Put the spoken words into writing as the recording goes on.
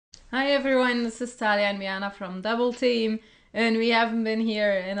Hi everyone, this is Thalia and Miana from Double Team, and we haven't been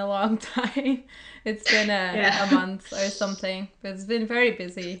here in a long time. It's been a Yeah. month or something, but it's been very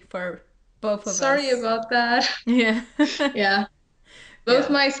busy for both of Sorry us. about that. Yeah. Yeah. Both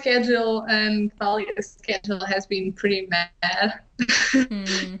Yeah. my schedule and Thalia's schedule has been pretty mad.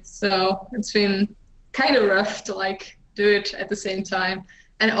 Hmm. So it's been kind of rough to do it at the same time.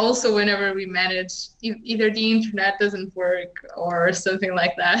 And also whenever we manage, either the internet doesn't work or something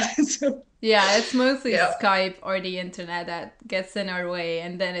like that. So Yeah, it's mostly yeah. Skype or the internet that gets in our way,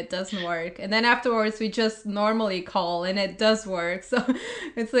 and then it doesn't work. And then afterwards, we just normally call, and it does work. So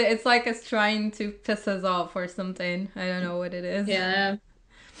it's like it's trying to piss us off or something. I don't know what it is, Yeah.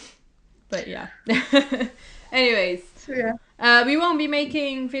 but yeah. Anyways, So yeah. we won't be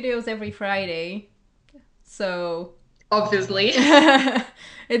making videos every Friday, so Obviously.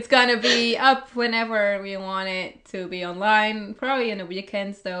 it's gonna be up whenever we want it to be online. Probably in the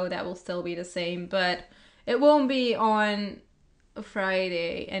weekends, though, that will still be the same, but it won't be on a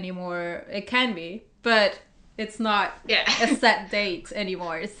Friday anymore. It can be, but it's not Yeah. a set date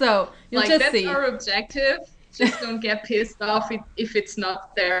anymore. So you'll Like just that's see. our objective. Just don't get pissed off if it's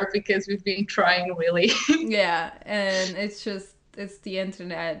not there because we've been trying really. Yeah, and it's the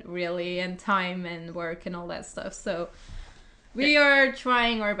internet really, and time and work and all that stuff. So Yeah. we are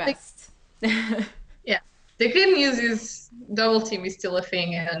trying our The, best. yeah. The good news is double team is still a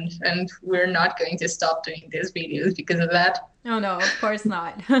thing and we're not going to stop doing these videos because of that. Oh no, of course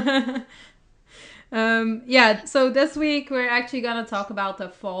not. Yeah, so this week we're actually gonna talk about the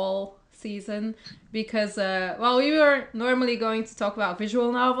fall season because, well, we were normally going to talk about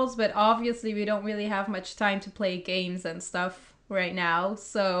visual novels, but obviously we don't really have much time to play games and stuff right now.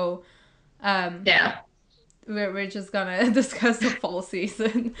 So, um, Yeah. we're just gonna discuss the fall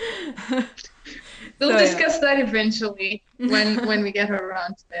season. We'll So discuss that eventually yeah. when we get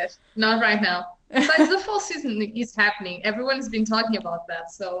around to it. Not right now. Besides, the fall season is happening. Everyone's been talking about that,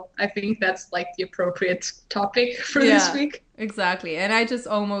 so I think that's like the appropriate topic for this Yeah, week. exactly. And I just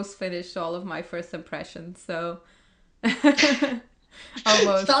almost finished all of my first impressions, so Stali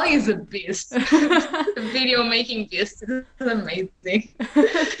almost. is a beast. The video making beast is amazing.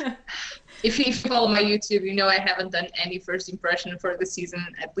 If you follow my YouTube, you know I haven't done any first impression for the season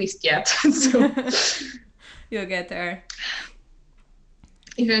at least yet. So You'll get there.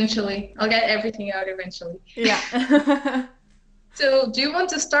 eventually, I'll get everything out eventually. Yeah. So do you want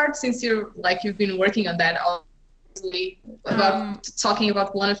to start since you've been working on that obviously um, about talking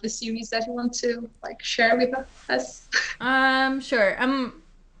about one of the series that you want to like share with us? sure.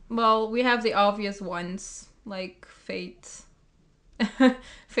 Well, we have the obvious ones like Fate,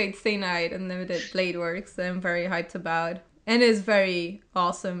 Fate Stay Night, and Limited Blade Works that I'm very hyped about. And it's very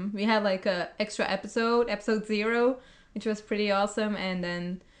awesome. We had like a extra episode 0, which was pretty awesome, and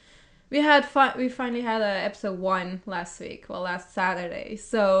then we finally had a episode 1 last week, well, last Saturday.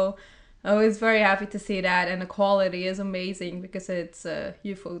 So I was very happy to see that, and the quality is amazing because it's a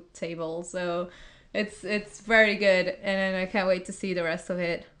UFO table. So it's very good, and I can't wait to see the rest of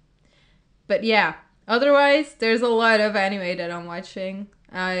it. But yeah, otherwise there's a lot of anime that I'm watching.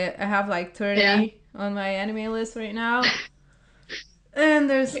 I have like Yeah. 30 on my anime list right now, and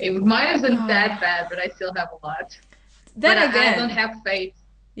there's Okay, mine isn't that uh, bad, but I still have a lot. But then I don't again, have faith,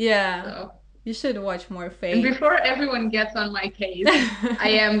 yeah, so. you should watch more And Fate. before everyone gets on my case, I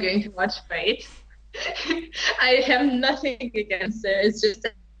am going to watch Fate. I have nothing against it. It's just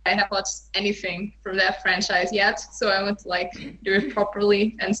that I haven't watched anything from that franchise yet, so I want to do it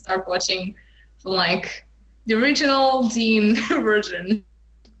properly and start watching from the original Dean version,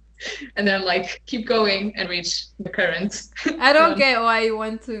 and then keep going and reach the current I don't one. get why you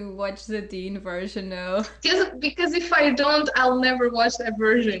want to watch the Dean version though. Because if I don't, I'll never watch that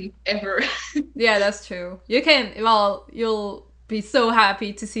version ever. Yeah, that's true. You can, well, you'll be so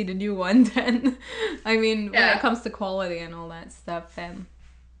happy to see the new one then. I mean, when it Yeah, comes to quality and all that stuff, and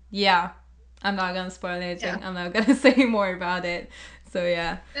yeah, I'm not gonna spoil yeah. anything. I'm not gonna say more about it. So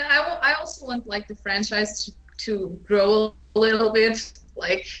yeah. And I also want the franchise to grow a little bit,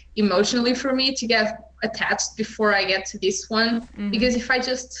 emotionally for me to get attached before I get to this one. Hmm. Because if I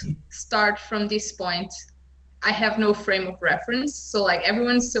just start from this point, I have no frame of reference. So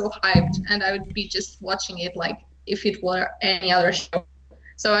everyone's so hyped, and I would be just watching it like if it were any other show.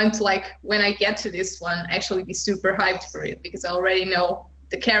 So I'm to when I get to this one, actually be super hyped for it because I already know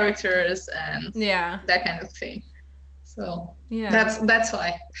the characters and Yeah. that kind of thing. So Yeah. that's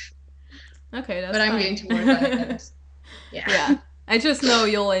why. Okay, But that's I'm fine. going to work on it. And yeah, Yeah. I just know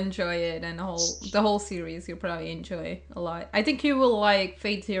you'll enjoy it, and the whole series you'll probably enjoy a lot. I think you will like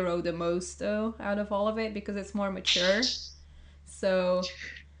Fate Zero the most though out of all of it because it's more mature. So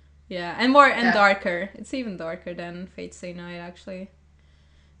Yeah, and Yeah, darker. It's even darker than Fate Stay Night, actually.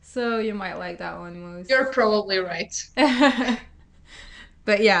 So you might like that one most. you're probably right.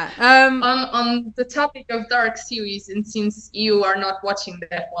 But yeah, On the topic of dark series, and since you are not watching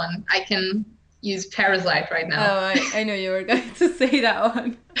that one, I can use Parasite right now. oh, I know you were going to say that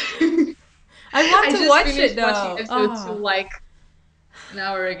one. I want I to just watch it finished watching though. episode two Oh, like an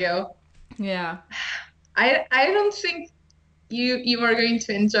hour ago. yeah. I don't think you are going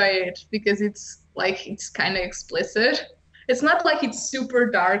to enjoy it because it's kind of explicit. It's not like it's super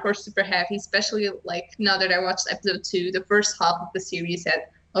dark or super heavy, especially like now that I watched episode two. The first half of the series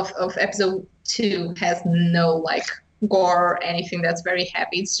of episode two has no like gore or anything that's very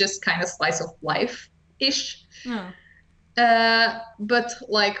heavy. It's just kind of slice of life ish. Oh. But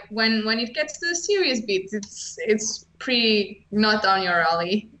like when it gets to the serious bits, it's pretty not on your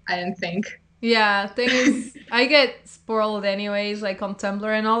alley, I don't think. Yeah, thing is, I get spoiled anyways, like on Tumblr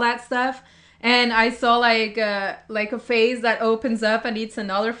and all that stuff. And I saw like a face that opens up and eats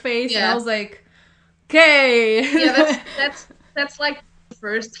another face, and I Yeah. was like, okay. Yeah, that's like the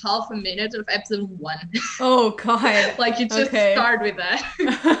first half a minute of episode one. Oh God. Like you just Okay. start with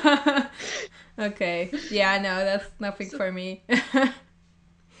that. Okay. Yeah, no, that's nothing So, for me.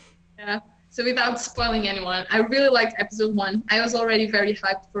 yeah. So without spoiling anyone, I really liked episode one. I was already very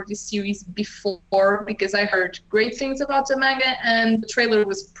hyped for this series before because I heard great things about the manga and the trailer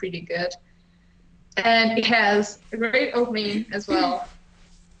was pretty good. And it has a great opening as well.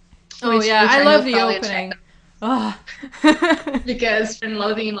 Oh yeah, which I I know love the Thalia opening. checked Oh. out because from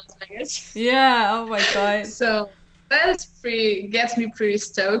Loading in Las Vegas. Yeah, oh my God. So that's pretty gets me pretty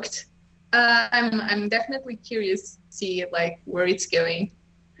stoked. I'm definitely curious to see like where it's going,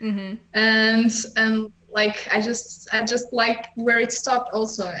 Mm-hmm. and like I just like where it stopped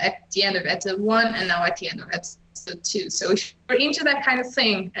also at the end of episode one and now at the end of episode two. So if you're into that kind of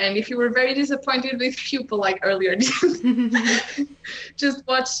thing, and if you were very disappointed with Pupil like earlier, just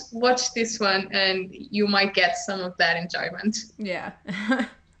watch this one and you might get some of that enjoyment. Yeah.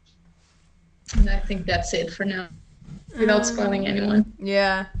 And I think that's it for now, without spoiling anyone.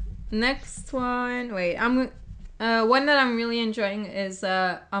 Yeah. Next one. Wait, one that I'm really enjoying is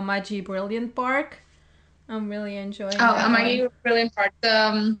Amaji Brilliant Park. I'm really enjoying Oh, that am one. I brilliant part?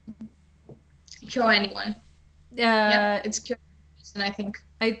 Kill anyone? Yeah, it's Kill Anyone, I think.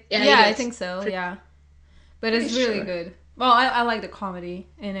 Yeah, I it is. think so. Yeah, but it's Pretty really sure. good. Well, I like the comedy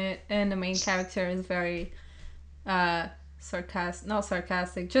in it, and the main character is very not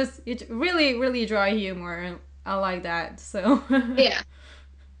sarcastic, just it's really really dry humor, and I like that. So Yeah,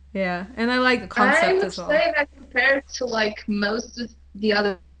 yeah, and I like the I concept would as well. say that compared to like most of the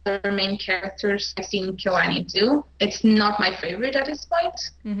other main characters I've seen Kyoani do, it's not my favorite at this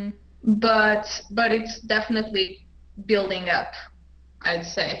point, Hmm. but it's definitely building up, I'd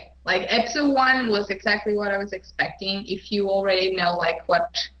say. Like episode one was exactly what I was expecting. If you already know like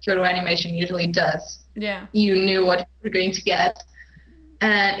what Kyoto Animation usually does, Yeah. you knew what you were going to get.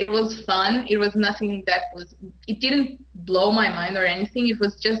 And it was fun. It was nothing it didn't blow my mind or anything. It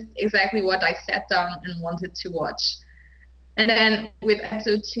was just exactly what I sat down and wanted to watch. And then with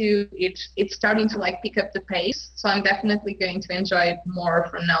episode two, it's starting to like pick up the pace. So I'm definitely going to enjoy it more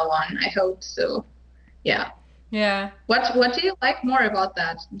from now on. I hope so. Yeah. Yeah. What do you like more about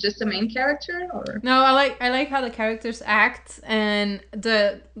that? Just the main character or? No, I like how the characters act, and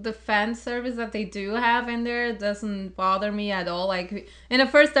the fan service that they do have in there doesn't bother me at all. Like in the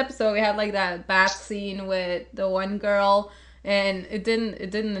first episode, we had like that bath scene with the one girl, and it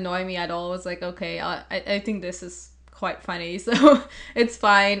didn't annoy me at all. It was like, okay, I think this is quite funny, so it's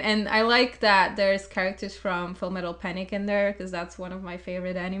fine. And I like that there's characters from Full Metal Panic in there because that's one of my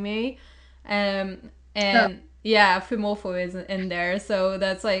favorite anime. And yeah, Fumofo is in there, so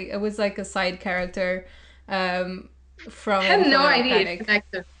that's like it was like a side character from I had no Fullmetal idea it Panic.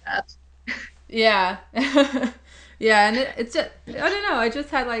 connected to that. Yeah. Yeah, and it's just I don't know, I just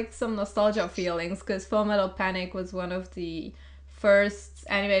had like some nostalgia feelings because Full Metal Panic was one of the first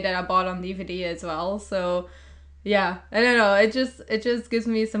anime that I bought on DVD as well. So yeah, I don't know. It just gives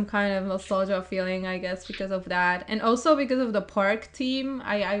me some kind of nostalgia feeling, I guess, because of that, and also because of the park theme.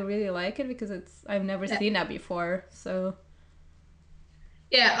 I really like it because I've never Yeah. seen that before. So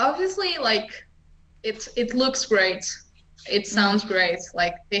Yeah, obviously, like it looks great. It sounds great.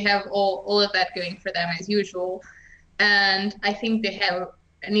 Like they have all of that going for them as usual, and I think they have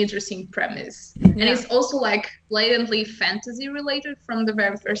an interesting premise. And yeah, it's also like blatantly fantasy related from the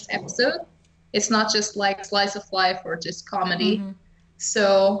very first episode. It's not just like slice of life or just comedy. hmm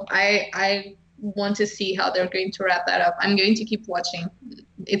So I want to see how they're going to wrap that up. I'm going to keep watching.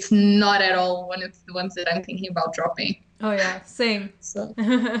 It's not at all one of the ones that I'm thinking about dropping. oh yeah, same. So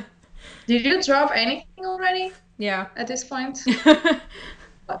Did you drop anything already Yeah. at this point?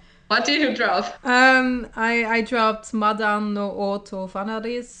 What did you drop? I dropped Madan no Oto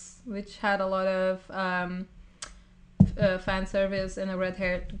Fanaris, which had a lot of fan service and a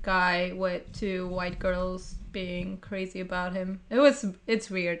red-haired guy with two white girls being crazy about him. It's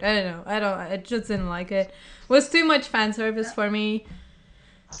weird. I don't know. I just didn't like it. It was too much fan service for me.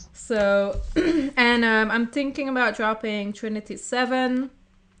 So, and I'm thinking about dropping Trinity 7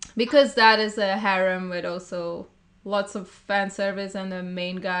 because that is a harem with also lots of fan service, and the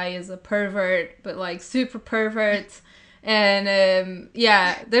main guy is a pervert, but like super pervert. And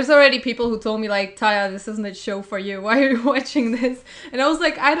yeah, there's already people who told me like, Taya, this isn't a show for you. Why are you watching this? And I was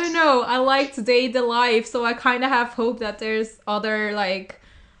like, I don't know. I liked Day the Life, so I kind of have hope that there's other like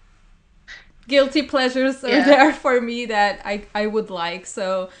guilty pleasures are there for me that I would like.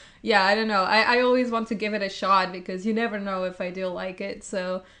 So yeah, I don't know. I always want to give it a shot because you never know if I do like it.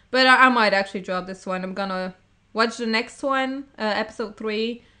 So, but I might actually drop this one. I'm gonna watch the next one, episode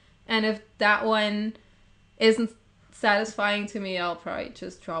 3, and if that one isn't satisfying to me, I'll probably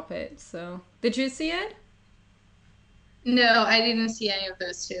just drop it. So, did you see it? No, I didn't see any of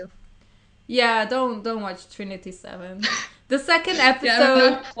those two. Yeah, don't watch Trinity 7. The second episode. Yeah, I'm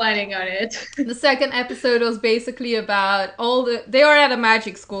not planning on it. The second episode was basically about they are at a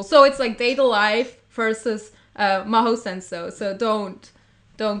magic school, so it's like Day the Life versus Maho Senso. So don't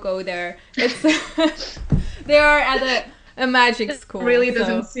go there. It's they are at a magic school. It really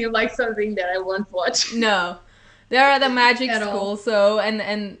doesn't seem like something that I want to watch. No. They're at a magic At school, all. so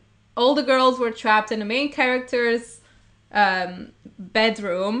and all the girls were trapped in the main character's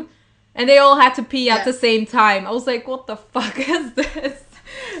bedroom, and they all had to pee at the same time. I was like, what the fuck is this?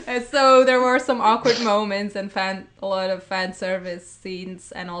 And so there were some awkward moments and a lot of fan service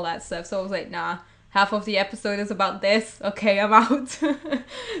scenes and all that stuff. So I was like, nah, half of the episode is about this. Okay, I'm out.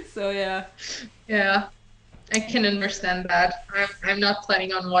 So yeah. Yeah. I can understand that. I'm not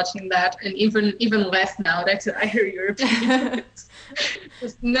planning on watching that, and even less now that I hear your opinion.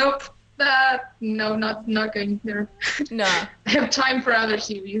 Just nope. Not going there. No. I have time for other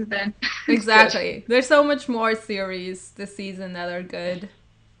series then. Exactly. There's so much more series this season that are good.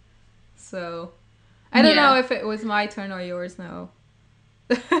 So I don't know if it was my turn or yours now.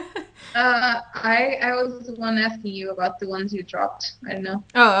 I was the one asking you about the ones you dropped. I don't know.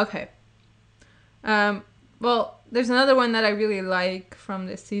 Oh, okay. Well, there's another one that I really like from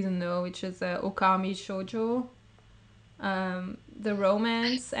this season though, which is Okami Shoujo. The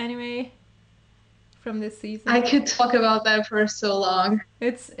romance anime from this season. I could talk about that for so long.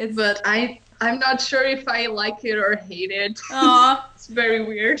 It's But I'm not sure if I like it or hate it. Aww. It's very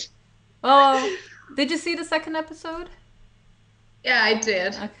weird. Oh, did you see the second episode? Yeah, I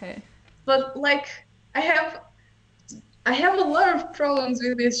did. Okay. But like I have a lot of problems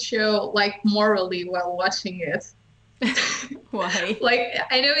with this show, like morally while watching it. Why? Like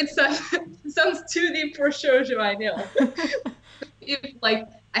I know it sounds too deep for shoujo, I know. Like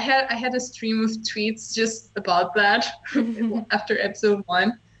I had a stream of tweets just about that after episode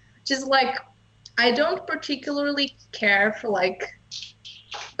 1. Just like I don't particularly care for like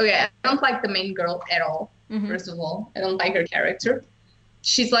I don't like the main girl at all. First of all, I don't like her character.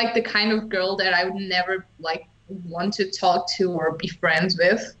 She's like the kind of girl that I would never like want to talk to or be friends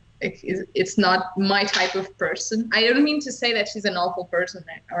with. It's not my type of person. I don't mean to say that she's an awful person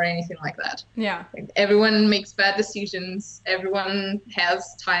or anything like that. Yeah. Like, everyone makes bad decisions. Everyone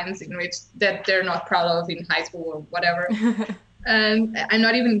has times in which that they're not proud of in high school or whatever. And I'm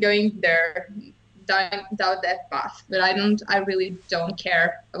not even going down that path. But I really don't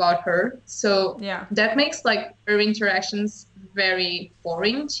care about her. So yeah, that makes like her interactions very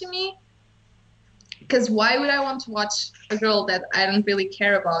boring to me. Because why would I want to watch a girl that I don't really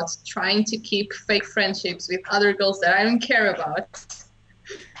care about trying to keep fake friendships with other girls that I don't care about?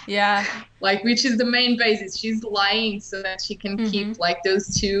 Yeah. Like, which is the main basis. She's lying so that she can keep like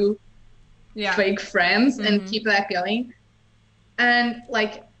those two fake friends and keep that going. And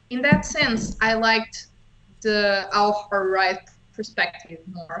like in that sense, I liked the right perspective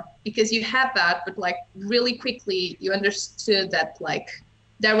more, because you had that, but like really quickly you understood that like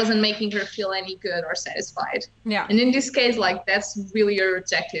that wasn't making her feel any good or satisfied. Yeah. And in this case, like that's really her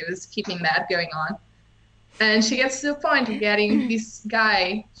objective, is keeping that going on. And she gets to the point of getting this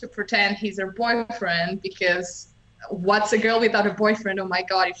guy to pretend he's her boyfriend, because what's a girl without a boyfriend? Oh my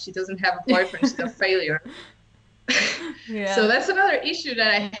God, if she doesn't have a boyfriend, she's a failure. Yeah. So that's another issue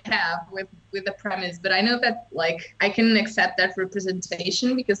that I have with the premise. But I know that like I can accept that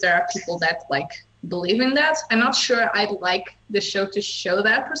representation, because there are people that like believe in that. I'm not sure I'd like the show to show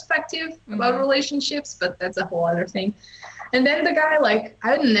that perspective about relationships, but that's a whole other thing. And then the guy, like,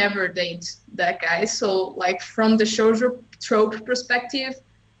 I would never date that guy. So, like, from the show trope perspective,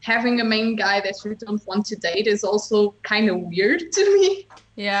 having a main guy that you don't want to date is also kind of weird to me.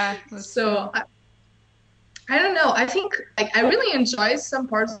 Yeah, that's So, true. I don't know. I think, like, I really enjoy some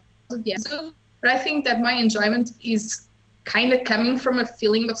parts of the episode, but I think that my enjoyment is kind of coming from a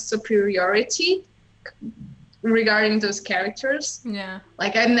feeling of superiority regarding those characters. Yeah.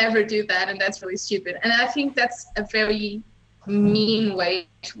 Like, I never do that, and that's really stupid. And I think that's a very mean way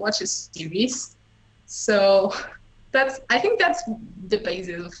to watch a series. So I think that's the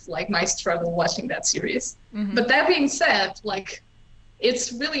basis of like my struggle watching that series. Mm-hmm. But that being said, like,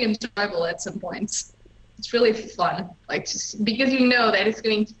 it's really enjoyable at some points. It's really fun, like, just because you know that it's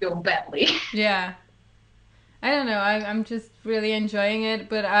going to go badly. Yeah. I don't know. I'm just really enjoying it,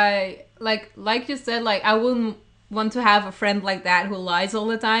 but I like you said, like I wouldn't want to have a friend like that who lies all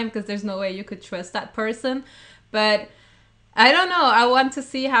the time because there's no way you could trust that person. But I don't know. I want to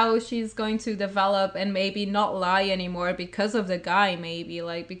see how she's going to develop and maybe not lie anymore because of the guy, maybe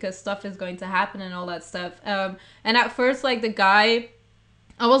like because stuff is going to happen and all that stuff. And at first, like the guy,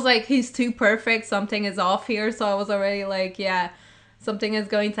 I was like, he's too perfect. Something is off here. So I was already like, yeah, something is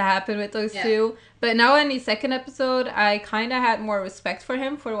going to happen with those two. But now in the second episode, I kind of had more respect for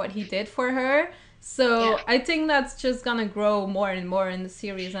him for what he did for her. So I think that's just gonna grow more and more in the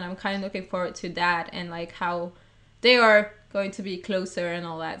series, and I'm kind of looking forward to that and like how they are going to be closer and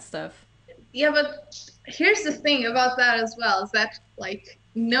all that stuff. Yeah, but here's the thing about that as well, is that like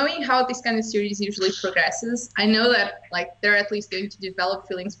knowing how this kind of series usually progresses, I know that like they're at least going to develop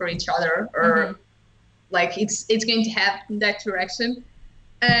feelings for each other, or like it's going to have that direction.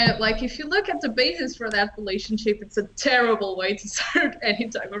 And like if you look at the basis for that relationship, it's a terrible way to start any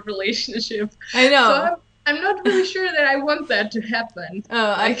type of relationship. I know. So I'm not really sure that I want that to happen.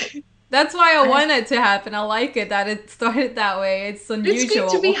 Oh, like, that's why I want it to happen. I like it that it started that way. It's unusual. It's going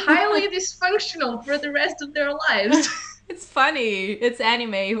to be highly dysfunctional for the rest of their lives. It's funny. It's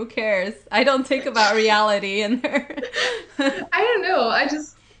anime. Who cares? I don't think about reality in there. I don't know. I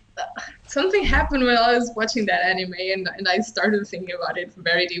just something happened when I was watching that anime, and I started thinking about it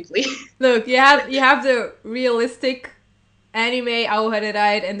very deeply. Look, you have the realistic anime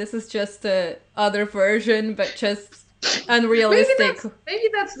Aoharerai, and this is just the other version, but just unrealistic. Maybe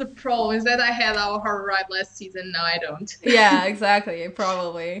that's the problem, is that I had Aoharerai last season, now I don't. Yeah, exactly,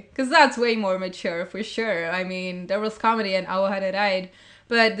 probably. Because that's way more mature, for sure. I mean, there was comedy in Aoharerai,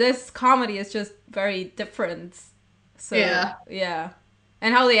 but this comedy is just very different. So, yeah.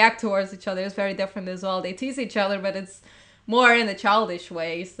 And how they act towards each other is very different as well. They tease each other, but it's more in a childish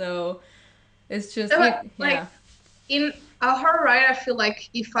way. So it's just like in Aoharerai, I feel like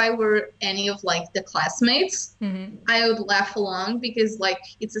if I were any of like the classmates, I would laugh along, because like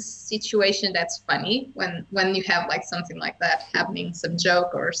it's a situation that's funny when you have like something like that happening, some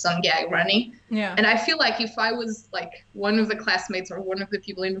joke or some gag running. Yeah. And I feel like if I was like one of the classmates or one of the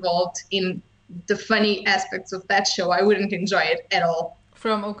people involved in the funny aspects of that show, I wouldn't enjoy it at all.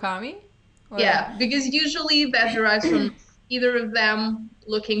 From Okami? Or... Yeah, because usually that derives from either of them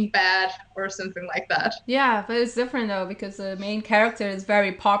looking bad or something like that. Yeah, but it's different though, because the main character is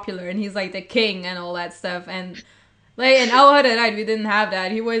very popular and he's like the king and all that stuff. And like in Aoharerai, we didn't have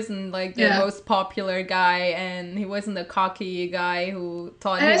that. He wasn't like the most popular guy, and he wasn't the cocky guy who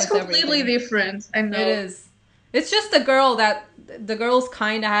thought he was everything. It's completely different. I know. It is. It's just the girls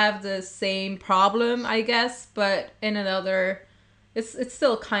kind of have the same problem, I guess, but in another... It's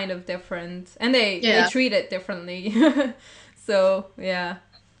still kind of different, and they treat it differently. So yeah.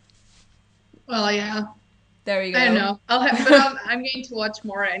 Well, yeah. There you go. I don't know. I'm going to watch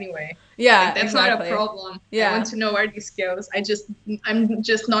more anyway. Yeah, like, that's not a problem. Yeah. I want to know where this goes. I'm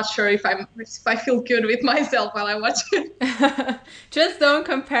just not sure if I feel good with myself while I watch it. Just don't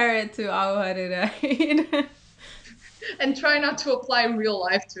compare it to Aoharerai. And try not to apply real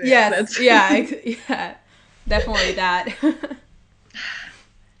life to it. Yes. Yeah. Definitely that.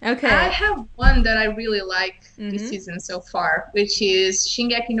 Okay. I have one that I really like this season so far, which is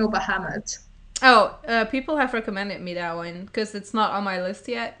Shingeki no Bahamut. Oh, people have recommended me that one because it's not on my list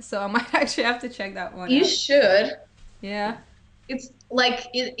yet, so I might actually have to check that one out. You should. Yeah. It's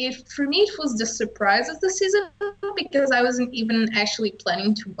like, for me, it was the surprise of the season, because I wasn't even actually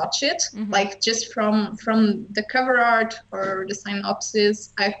planning to watch it. Like, just from the cover art or the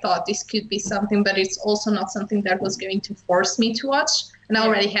synopsis, I thought this could be something, but it's also not something that was going to force me to watch. And I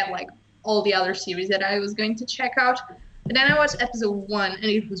already had like all the other series that I was going to check out. But then I watched episode 1, and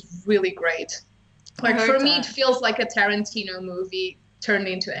it was really great. Like, for me, it feels like a Tarantino movie turned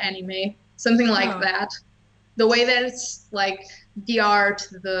into anime, something like that. the way that it's like the art,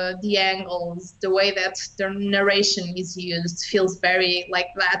 the angles, the way that the narration is used feels very like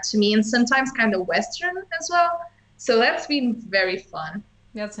that to me, and sometimes kind of Western as well. So that's been very fun.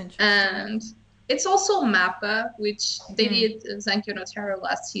 That's interesting. And it's also Mappa, which they did Zankyo no Terror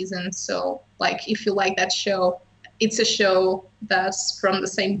last season. So like if you like that show, it's a show that's from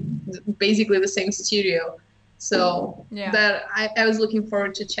basically the same studio. So that I was looking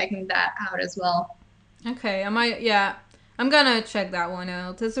forward to checking that out as well. Okay, I'm gonna check that one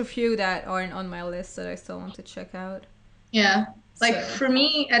out. There's a few that aren't on my list that I still want to check out. Yeah, like for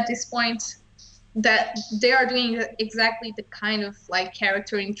me at this point, that they are doing exactly the kind of like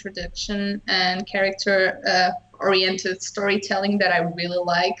character introduction and character oriented storytelling that I really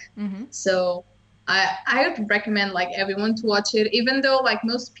like. So I would recommend like everyone to watch it, even though like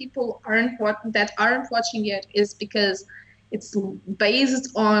most people aren't watching it is because it's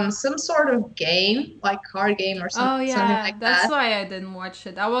based on some sort of game, like card game or something like that. That's why I didn't watch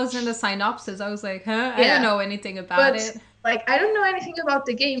it. I was in the synopsis. I was like, huh? I don't know anything about it. Like, I don't know anything about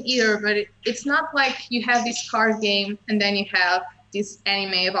the game either, but it's not like you have this card game and then you have this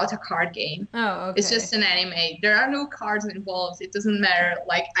anime about a card game. Oh, okay. It's just an anime. There are no cards involved. It doesn't matter.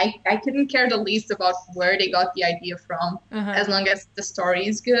 Like, I couldn't care the least about where they got the idea from, as long as the story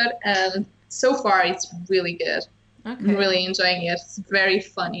is good. And so far, it's really good. Okay. I'm really enjoying it. It's very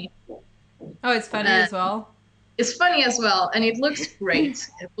funny. Oh, it's funny as well? It's funny as well, and it looks great.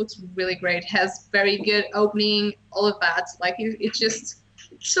 It looks really great. It has very good opening, all of that. Like, it just,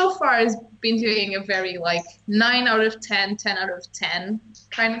 so far, has been doing a very, like, 9 out of 10, 10 out of 10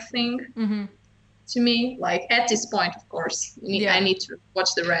 kind of thing to me. Like, at this point, of course. I need to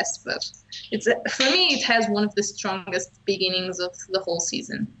watch the rest, but for me, it has one of the strongest beginnings of the whole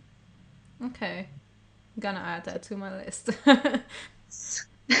season. Okay. I'm gonna add that to my list.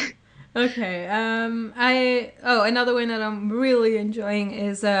 Okay. Another one that I'm really enjoying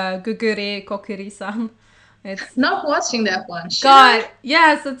is Gugure Kokiri-san. It's not watching that one. God,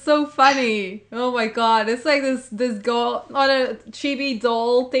 yes, it's so funny. Oh my god, it's like this girl on a chibi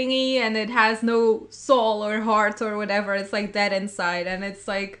doll thingy, and it has no soul or heart or whatever. It's like dead inside, and it's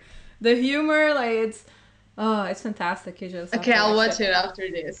like the humor, like it's fantastic. You just okay. I'll watch it after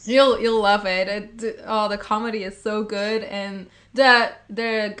this. You'll love it. The comedy is so good, and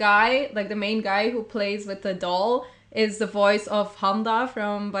the guy, like the main guy who plays with the doll, is the voice of Handa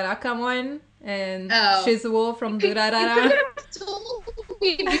from Barakamon and Shizuo from Durarara. You could have told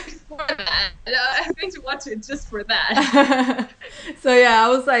me before that. I'm going to watch it just for that. So yeah, I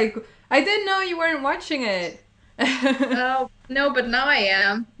was like, I didn't know you weren't watching it. No, but now I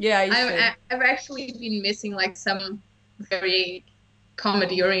am. Yeah, you should. I've actually been missing like some very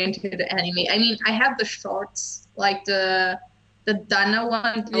comedy-oriented anime. I mean, I have the shorts, like the Dana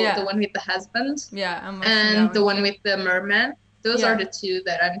one, the one with the husband. Yeah, and the one with the merman. Those are the two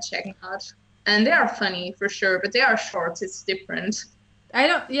that I'm checking out. And they are funny for sure, but they are shorts. It's different.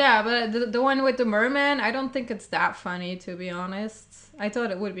 But the one with the merman, I don't think it's that funny, to be honest. I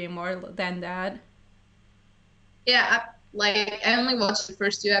thought it would be more than that. Yeah, I only watched the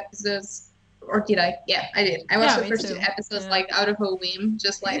first 2 episodes. Or did I? Yeah, I did. I watched the first 2 episodes like out of a whim,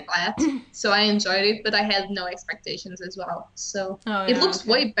 just like that. So I enjoyed it, but I had no expectations as well. So it looks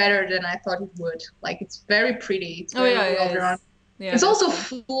way better than I thought it would. Like, it's very pretty. It's very well drawn. Yeah, it's also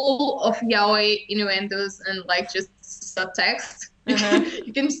full of yaoi innuendos and like just subtext.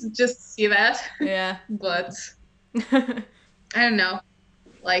 You can just see that. Yeah. But I don't know.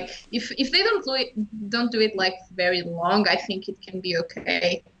 Like if they don't do it like very long, I think it can be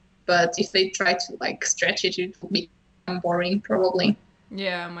okay. But if they try to like stretch it, it will become boring probably.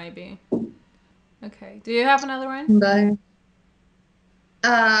 Yeah, maybe. Okay. Do you have another one? But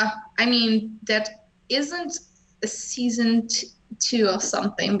I mean, that isn't a season 2 of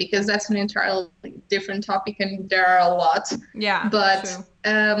something, because that's an entirely different topic and there are a lot. Yeah. But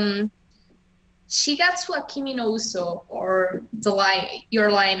Shigatsu wa Kimi no Uso, or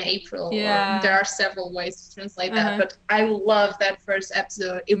Your Lie in April. Yeah. Or there are several ways to translate that, but I love that first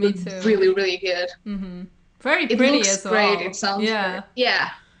episode. It was really, really good. Mm-hmm. Very pretty as well. It looks great. It sounds great. Yeah.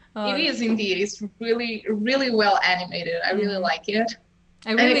 It is indeed. It's really, really well animated. I really like it.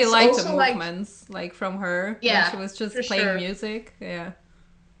 I really liked the movements, like from her. Yeah, when she was just playing music. Yeah.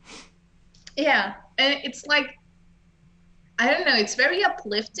 Yeah, and it's like, I don't know, it's very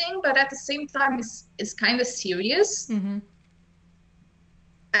uplifting, but at the same time, it's kind of serious. Mm-hmm.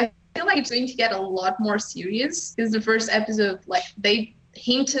 I feel like it's going to get a lot more serious, because the first episode, like, they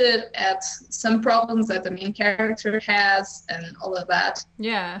hinted at some problems that the main character has and all of that.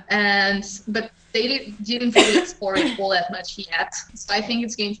 Yeah. But they didn't really explore it all that much yet. So I think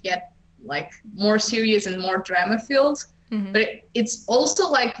it's going to get like more serious and more drama filled. Mm-hmm. But it's also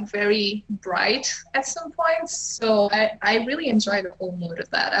like very bright at some points. So I really enjoy the whole mood of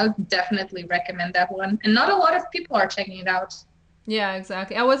that. I would definitely recommend that one. And not a lot of people are checking it out. Yeah,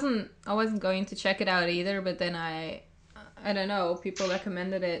 exactly. I wasn't going to check it out either, but then I don't know, people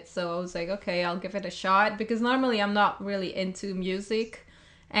recommended it, so I was like, okay, I'll give it a shot, because normally I'm not really into music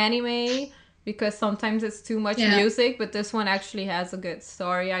anime, because sometimes it's too much music, but this one actually has a good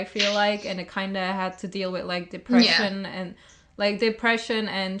story, I feel like, and it kind of had to deal with like depression and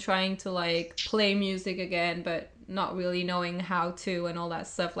trying to like play music again, but not really knowing how to and all that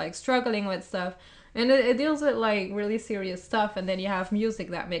stuff, like struggling with stuff. And it deals with like really serious stuff, and then you have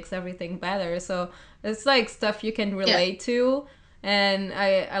music that makes everything better. So it's like stuff you can relate to, and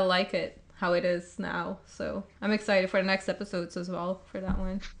I like it how it is now. So I'm excited for the next episodes as well for that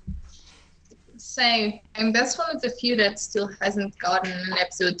one. Same. And that's one of the few that still hasn't gotten an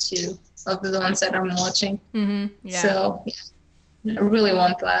episode 2 of the ones that I'm watching. Mm-hmm. Yeah. So I really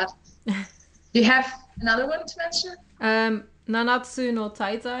want that. Do you have another one to mention? Nanatsu no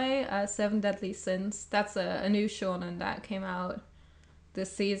Taizai, Seven Deadly Sins. That's a new shonen that came out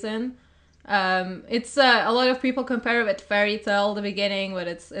this season. It's a lot of people compare it with Fairy Tail the beginning, but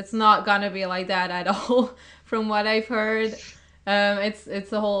it's not gonna be like that at all from what I've heard.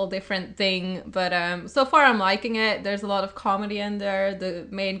 It's a whole different thing, but so far I'm liking it. There's a lot of comedy in there. The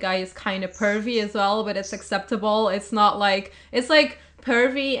main guy is kind of pervy as well, but it's acceptable. It's not like, it's like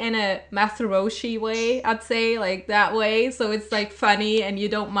pervy in a Masaroshi way, I'd say, like that way. So it's like funny and you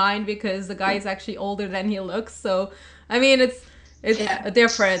don't mind because the guy is actually older than he looks. So I mean, it's a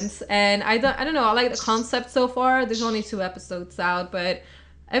difference, and I don't know. I like the concept so far. There's only 2 episodes out, but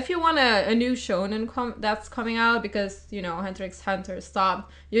if you want a new shonen that's coming out, because you know Hunter x Hunter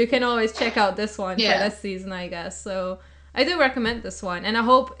stopped, you can always check out this one for this season, I guess. So I do recommend this one, and I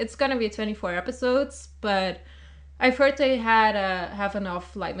hope it's gonna be 24 episodes, but I've heard they had have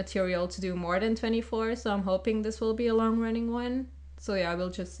enough like material to do more than 24, so I'm hoping this will be a long running one. So yeah, we'll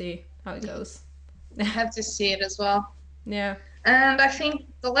just see how it goes. I have to see it as well. Yeah. And I think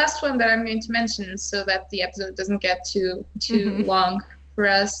the last one that I'm going to mention, so that the episode doesn't get too long for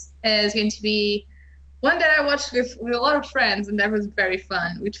us, is going to be one that I watched with a lot of friends, and that was very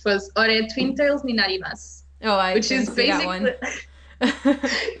fun, which was Ore Twin Tails ni Narimasu. Oh, I which is basically that one.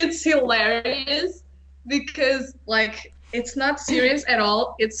 It's hilarious because like it's not serious at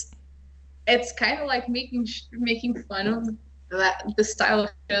all. It's kind of like making fun of the style of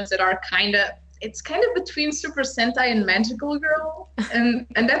shows that are it's kind of between Super Sentai and Magical Girl, and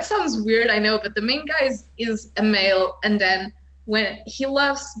that sounds weird, I know, but the main guy is a male, and then when he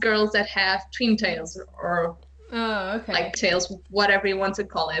loves girls that have twin tails or like tails, whatever you want to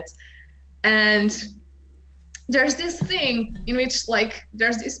call it, and there's this thing in which like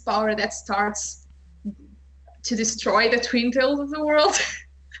there's this power that starts to destroy the twin tails of the world,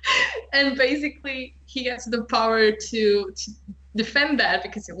 and basically he gets the power to defend that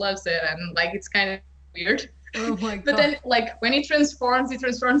because he loves it, and like it's kind of weird. Oh my god. But then like when he transforms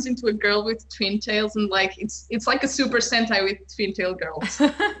into a girl with twin tails, and like it's like a Super Sentai with twin tail girls.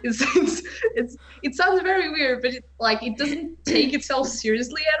 It sounds very weird, but it doesn't take itself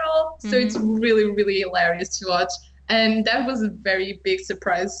seriously at all, so it's really, really hilarious to watch. And that was a very big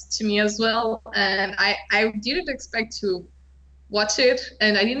surprise to me as well, and I didn't expect to watch it,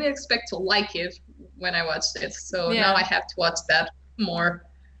 and I didn't expect to like it when I watched it, so now I have to watch that more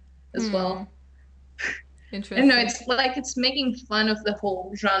as well. Interesting. And no, it's like it's making fun of the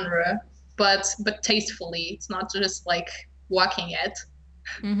whole genre, but tastefully. It's not just like walking it.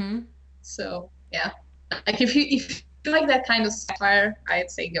 So yeah, like if you like that kind of satire, I'd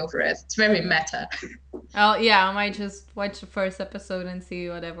say go for it. It's very meta. Oh yeah, I might just watch the first episode and see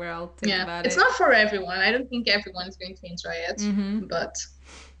whatever I'll think about it. It's not for everyone. I don't think everyone is going to enjoy it, but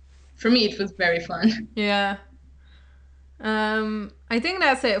for me, it was very fun. Yeah. I think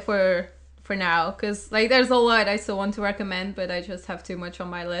that's it for now, because like there's a lot I still want to recommend, but I just have too much on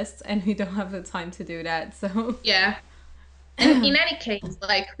my list, and we don't have the time to do that. So yeah. And in any case,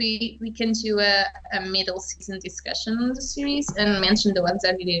 like we can do a middle season discussion on the series and mention the ones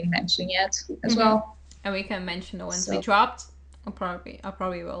that we didn't mention yet as well. And we can mention the ones we dropped. I probably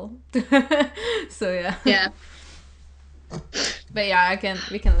will. So yeah. Yeah. But yeah,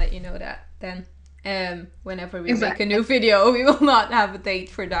 we can let you know that then. Whenever we make a new video, we will not have a date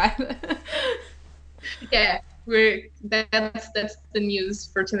for that. Yeah, that's the news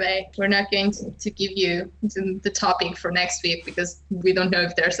for today. We're not going to give you the topic for next week because we don't know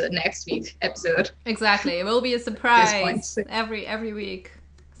if there's a next week episode. Exactly, it will be a surprise every week.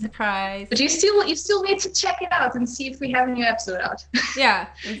 Surprise. But you still need to check it out and see if we have a new episode out. Yeah,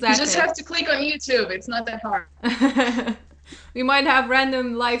 exactly. You just have to click on YouTube. It's not that hard. We might have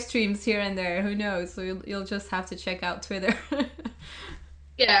random live streams here and there. Who knows? So you'll just have to check out Twitter.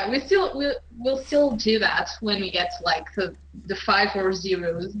 Yeah, we'll still do that when we get to like the 5 or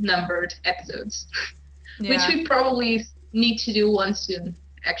 0 numbered episodes, Yeah. which we probably need to do one soon,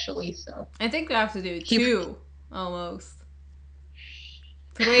 actually. So I think we have to do 2 almost.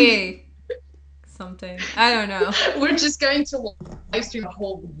 3 something. I don't know. We're just going to live stream a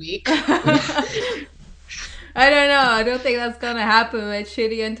whole week. I don't know. I don't think that's gonna happen with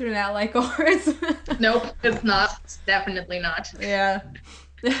shitty internet like ours. Nope, it's not. It's definitely not. Yeah.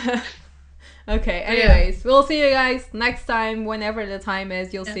 Okay, anyways, we'll see you guys next time, whenever the time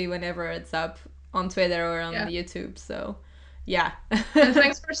is. You'll see whenever it's up on Twitter or on YouTube. So, yeah. And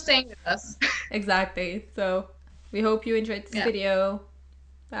thanks for staying with us. Exactly. So, we hope you enjoyed this video.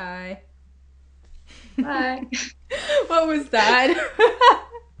 Bye. Bye. What was that?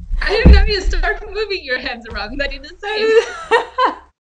 I don't know, you start moving your hands around, but in the same.